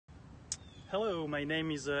Hello, my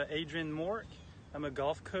name is Adrien Mork. I'm a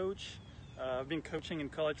golf coach. I've been coaching in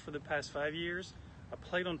college for the past 5 years. I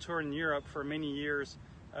played on tour in Europe for many years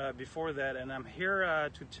before that, and I'm here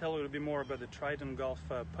to tell you a little bit more about the Trident Golf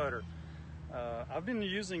putter. I've been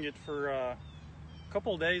using it for a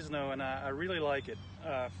couple days now, and I really like it.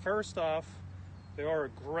 First off, there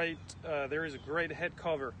is a great head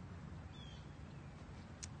cover.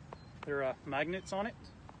 There are magnets on it.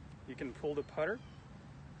 You can pull the putter.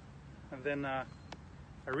 And then I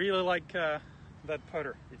really like that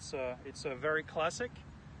putter. It's very classic.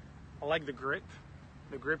 I like the grip.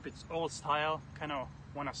 The grip, it's old style, kind of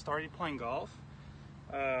when I started playing golf.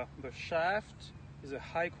 The shaft is a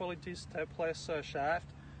high quality stepless shaft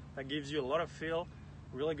that gives you a lot of feel,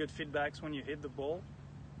 really good feedbacks when you hit the ball.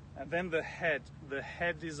 And then the head. The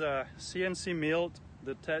head is CNC milled.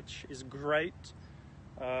 The touch is great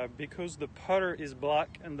because the putter is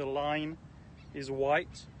black and the line is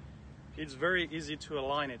white. It's very easy to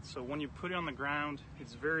align it. So when you put it on the ground,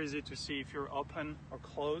 it's very easy to see if you're open or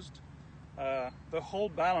closed. The whole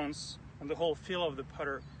balance and the whole feel of the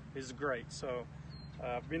putter is great. So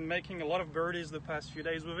I've been making a lot of birdies the past few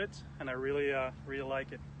days with it, and I really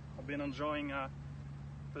like it. I've been enjoying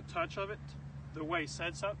the touch of it, the way it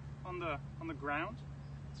sets up on the ground.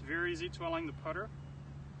 It's very easy to align the putter,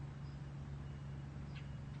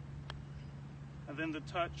 and then the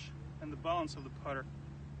touch and the balance of the putter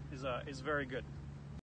is very good.